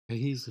Okay,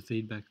 here's the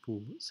feedback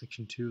for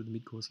section 2 of the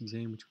mid-course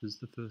exam, which was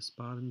the first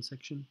Spartan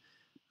section.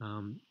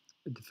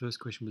 The first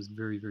question was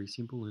very, very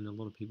simple, and a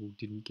lot of people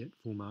didn't get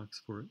full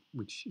marks for it,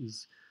 which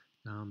is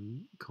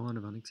kind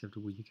of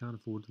unacceptable. You can't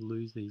afford to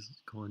lose these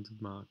kinds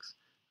of marks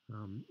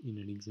in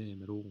an exam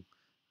at all.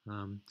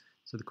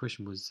 So the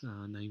question was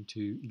name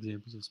 2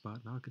 examples of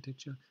Spartan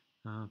architecture.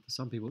 For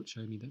some people, it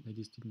showed me that they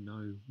just didn't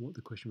know what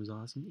the question was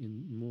asking,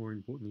 and more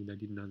importantly, they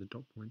didn't know the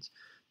dot points.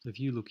 So if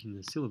you look in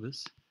the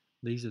syllabus,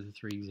 these are the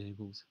 3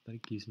 examples that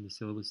it gives in the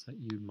syllabus that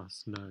you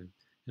must know,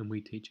 and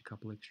we teach a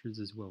couple extras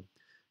as well.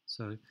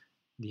 So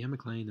the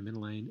Amyclane, the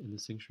Menelaine, and the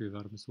Sanctuary of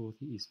Artemis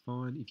Orthia is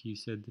fine. If you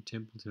said the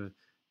temple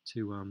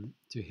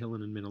to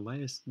Helen and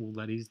Menelaus, well,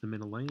 that is the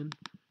Menelaean,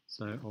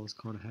 so I was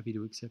kind of happy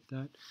to accept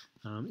that.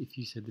 If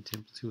you said the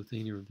temple to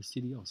Athena of the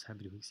city, I was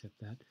happy to accept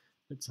that.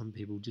 But some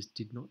people just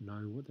did not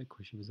know what that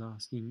question was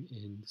asking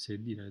and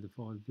said, you know, the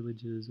 5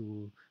 villages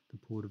or the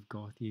port of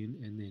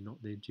Gythian, and they're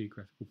not their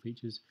geographical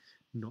features,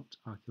 not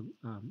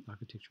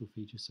architectural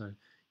features. So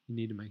you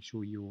need to make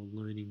sure you're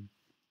learning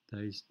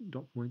those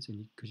dot points,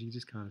 and because you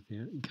just can't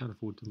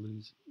afford to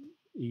lose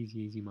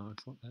easy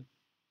marks like that.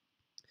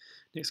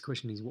 Next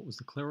question is, what was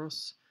the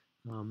Kleros?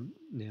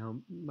 Now,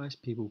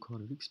 most people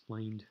kind of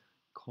explained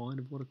kind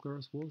of what a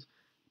Kleros was,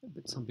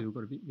 but some people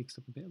got a bit mixed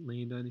up about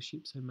land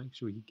ownership, so make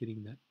sure you're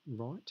getting that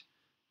right.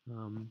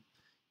 You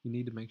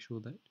need to make sure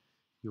that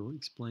you're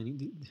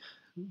explaining.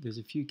 There's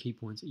a few key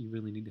points that you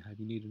really need to have.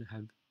 You need to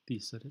have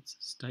this, that it's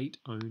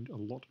state-owned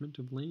allotment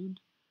of land,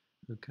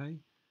 okay?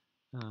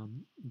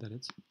 That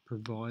it's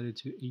provided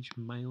to each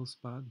male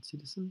Spartan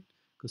citizen,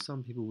 because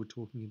some people were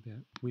talking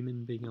about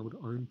women being able to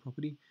own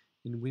property,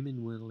 and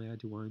women weren't allowed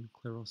to own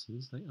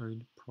kleroses. They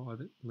owned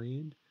private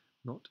land,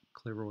 not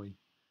kleroi,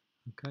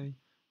 okay?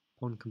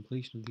 Upon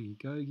completion of the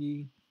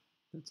agoge,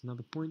 that's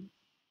another point,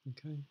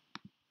 okay?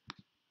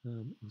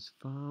 It was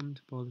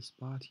farmed by the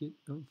Spartiate,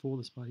 for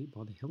the Spartiate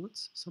by the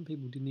Helots. Some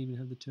people didn't even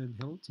have the term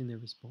Helots in their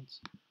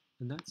response,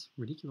 and that's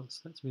ridiculous.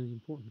 That's really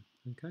important,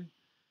 okay?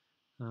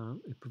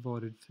 It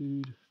provided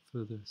food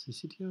for the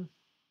Syssitia,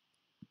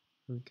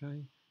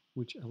 okay,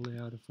 which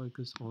allowed a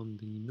focus on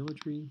the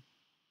military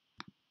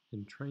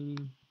and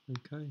training,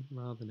 okay,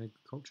 rather than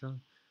agriculture.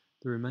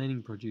 The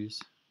remaining produce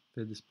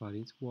fed the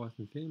Spartiates' wife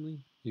and family,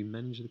 who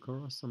managed the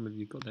Kleros. Some of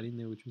you got that in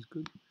there, which was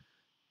good,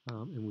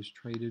 and was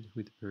traded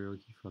with the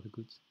periarchy for other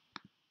goods.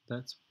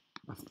 That's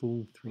a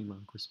full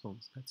 3-mark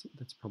response.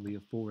 That's probably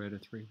a 4 out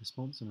of 3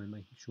 response, and we're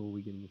making sure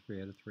we're getting a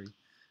 3 out of 3.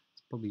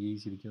 It's probably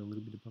easy to go a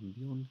little bit above and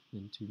beyond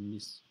than to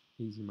miss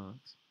easy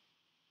marks.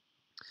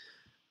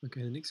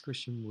 Okay, the next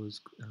question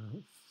was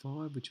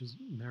 5, which was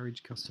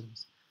marriage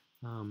customs.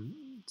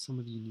 Some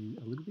of you knew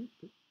a little bit,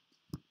 but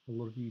a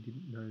lot of you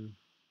didn't know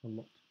a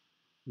lot,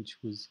 which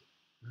was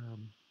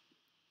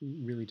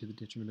really to the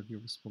detriment of your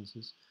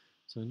responses.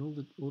 So in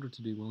order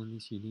to do well in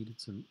this, you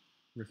needed some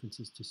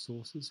references to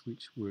sources,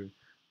 which were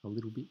a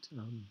little bit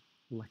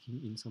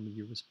lacking in some of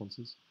your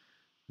responses.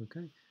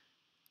 Okay,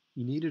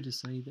 you needed to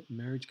say that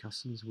marriage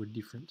customs were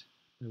different.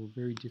 They were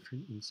very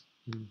different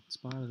in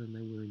Sparta than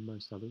they were in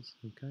most others.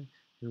 Okay,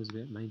 it was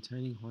about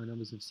maintaining high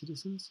numbers of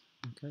citizens.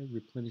 Okay,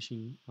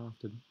 replenishing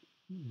after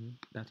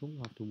battle,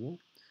 after war.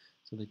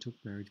 So they took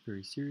marriage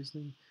very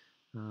seriously.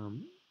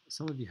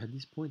 Some of you had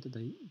this point that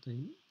they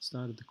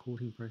started the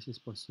courting process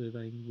by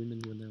surveying women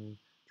when they were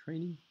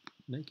training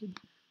naked,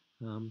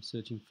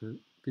 searching for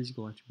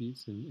physical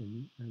attributes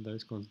and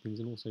those kinds of things,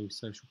 and also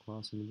social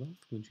class and wealth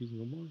when choosing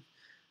a wife.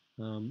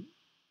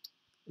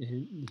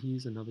 And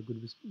here's another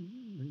good,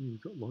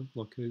 you've got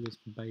Lycurgus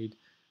forbade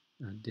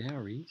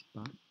dowries,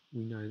 but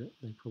we know that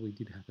they probably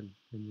did happen.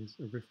 And there's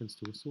a reference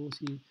to a source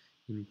here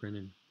in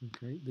Brennan.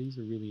 Okay, these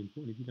are really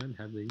important. If you don't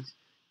have these,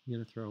 you're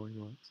going to throw away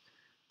marks.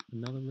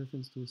 Another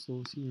reference to a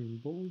source here in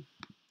Ball.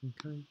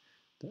 Okay,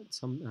 that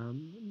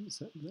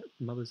that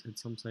mothers had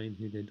some say in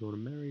who their daughter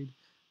married,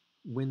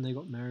 when they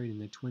got married in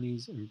their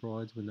 20s, and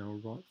brides when they were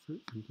ripe for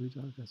it from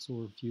Plutarch. I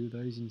saw a few of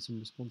those in some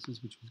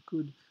responses, which was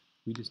good.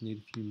 We just need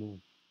a few more.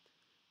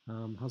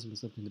 Husband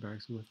slept in the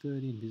barracks till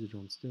 30 and visited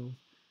on stealth.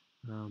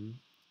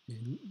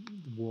 And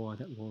why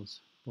that was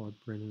by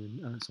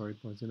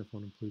by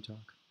Xenophon and Plutarch.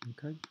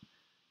 Okay.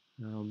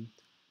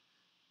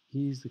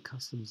 Here's the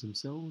customs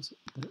themselves: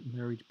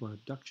 marriage by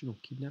abduction or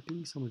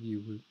kidnapping. Some of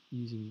you were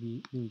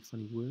using really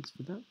funny words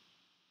for that.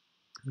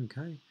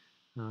 Okay.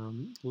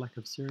 Lack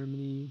of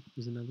ceremony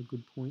is another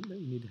good point that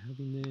you need to have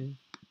in there.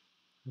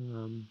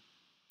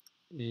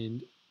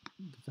 And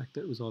the fact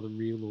that it was either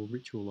real or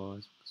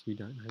ritualized, because we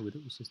don't know whether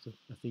it was just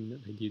a thing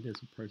that they did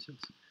as a process.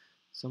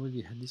 Some of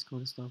you had this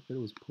kind of stuff, but it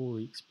was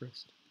poorly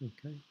expressed.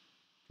 Okay,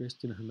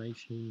 dressed in a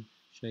Homatian,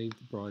 shaved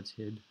the bride's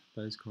head.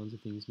 Those kinds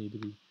of things need to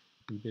be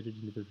embedded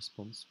into the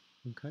response.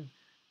 Okay,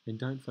 and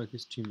don't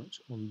focus too much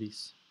on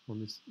this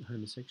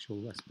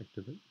homosexual aspect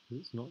of it,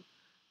 because it's not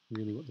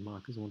really what the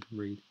markers want to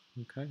read.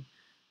 Okay,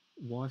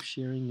 wife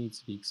sharing needs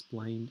to be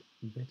explained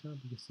better,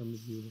 because some of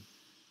you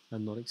are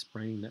not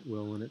explaining that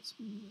well, and it's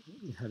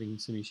having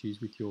some issues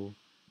with your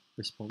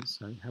response.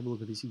 So have a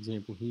look at this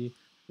example here.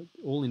 But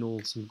all in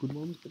all, some good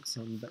ones, but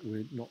some that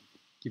were not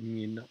giving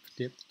me enough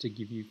depth to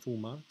give you full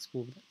marks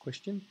for that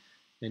question,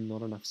 and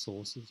not enough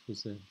sources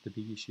was the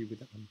big issue with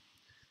that one.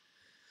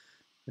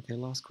 Okay,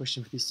 last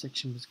question for this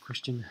section was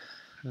question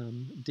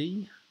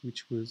D,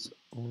 which was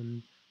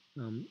on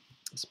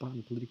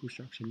Spartan political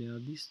structure. Now,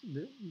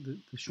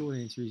 the short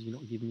answer is you're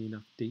not giving me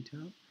enough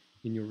detail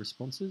in your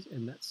responses,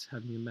 and that's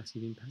having a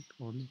massive impact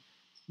on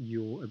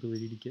your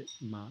ability to get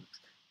marks.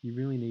 You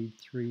really need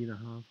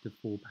 3.5 to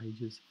 4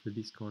 pages for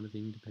this kind of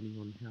thing, depending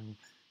on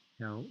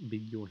how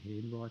big your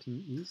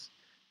handwriting is.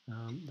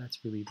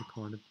 That's really the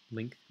kind of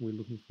length we're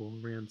looking for,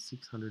 around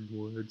 600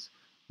 words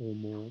or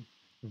more.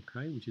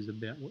 Okay, which is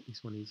about what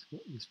this one is,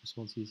 what this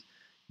response is.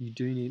 You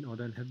do need, I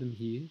don't have them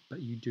here,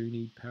 but you do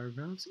need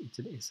paragraphs. It's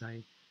an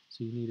essay.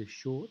 So you need a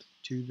short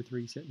 2 to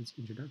 3 sentence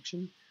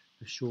introduction,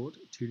 a short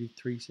 2 to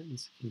 3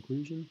 sentence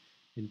conclusion,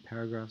 and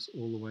paragraphs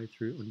all the way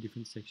through on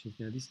different sections.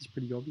 Now this is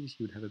pretty obvious.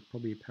 You would have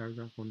probably a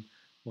paragraph on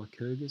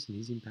Lycurgus and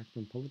his impact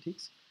on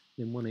politics,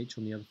 then one each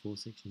on the other 4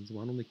 sections.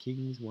 One on the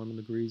kings, one on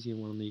the Grisia,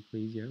 one on the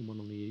ecclesia, and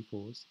one on the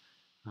ephors.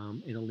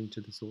 And a link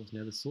to the source.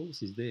 Now the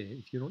source is there.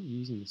 If you're not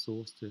using the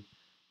source to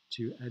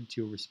add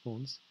to your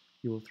response,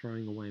 you're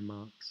throwing away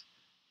marks.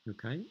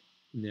 Okay,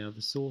 now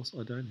the source,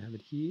 I don't have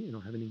it here, and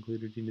I haven't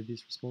included it into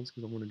this response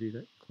because I want to do that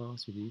in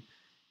class with you.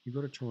 You've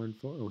got to try and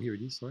find, oh, here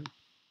it is, sorry.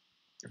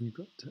 You've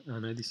got to, I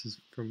know this is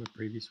from a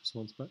previous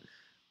response, but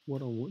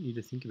what I want you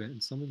to think about,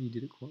 and some of you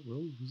did it quite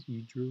well, is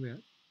you drew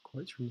out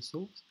quotes from the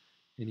source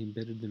and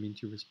embedded them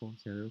into your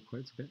response. Now, there were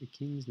quotes about the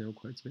kings, there were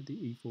quotes about the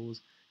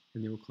ephors,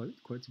 and there were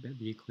quotes about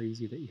the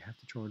ecclesia that you have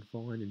to try and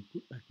find and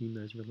put back in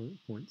those relevant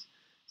points.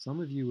 Some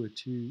of you are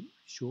too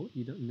short,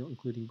 you're not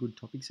including good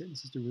topic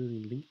sentences to really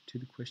link to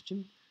the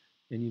question,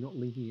 and you're not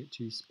linking it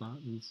to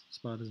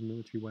Sparta's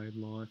military way of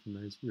life and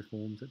those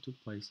reforms that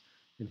took place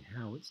and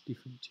how it's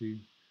different to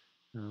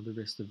the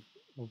rest of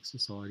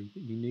society.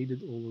 But you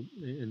needed all of,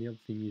 and the other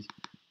thing is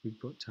we've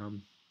got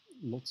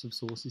lots of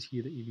sources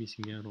here that you're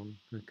missing out on,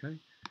 okay?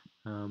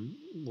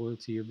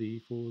 Loyalty of the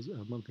ephors,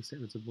 monthly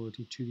statements of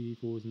loyalty to the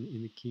ephors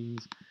in the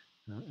kings,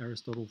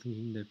 Aristotle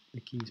thinking that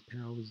the king's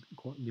power was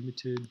quite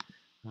limited,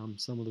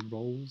 some of the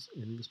roles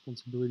and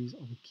responsibilities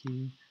of a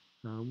king,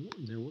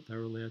 what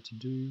they're allowed to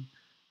do.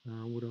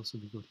 What else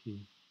have we got here?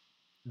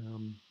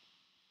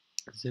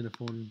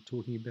 Xenophon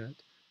talking about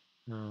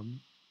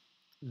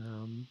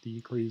the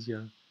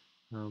ecclesia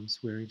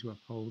swearing to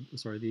uphold,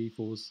 the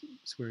ephors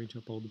swearing to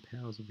uphold the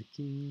powers of the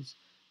kings.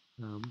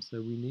 So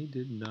we need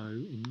to know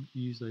and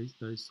use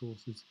those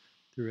sources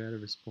throughout a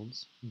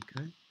response.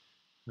 Okay.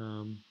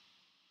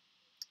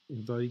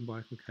 In voting by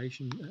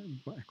acclamation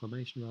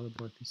rather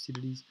by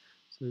Thucydides.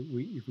 So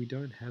if we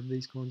don't have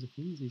these kinds of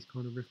things, these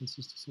kind of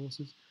references to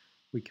sources,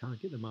 we can't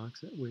get the marks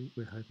that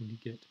we're hoping to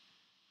get.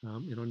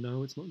 And I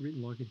know it's not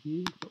written like it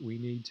here, but we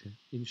need to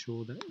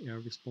ensure that our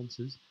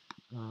responses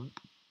are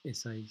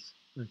essays.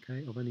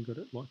 Okay, I've only got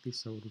it like this,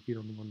 so it'll fit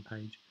on the one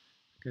page.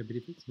 Okay, but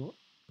if it's not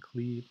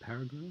clear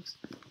paragraphs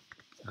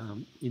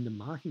in the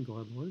marking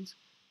guidelines,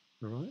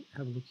 all right,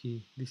 have a look here.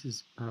 This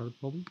is part of the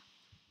problem.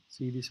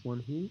 See this one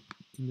here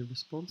in the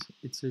response?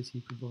 It says he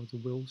provides a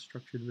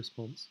well-structured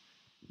response.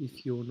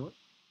 If you're not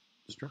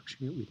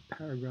structuring it with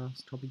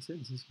paragraphs, topic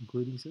sentences,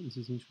 concluding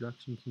sentences,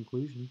 introduction,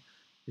 conclusion,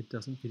 it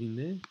doesn't fit in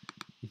there.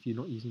 If you're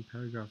not using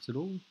paragraphs at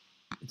all,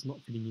 it's not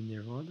fitting in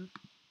there either.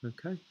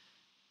 Okay,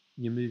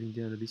 you're moving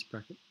down to this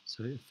bracket.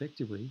 So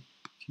effectively,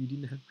 if you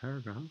didn't have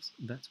paragraphs,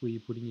 that's where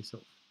you're putting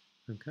yourself.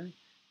 Okay,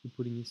 you're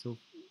putting yourself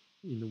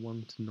in the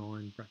 1 to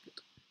 9 bracket.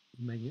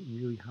 You're making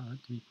it really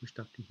hard to be pushed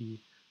up to here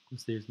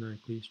because there's no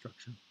clear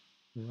structure.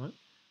 All right,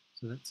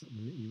 so that's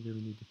something that you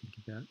really need to think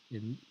about,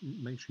 and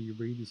make sure you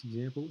read this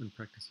example and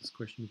practice this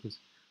question, because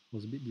I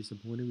was a bit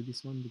disappointed with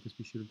this one because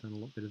we should have done a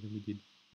lot better than we did.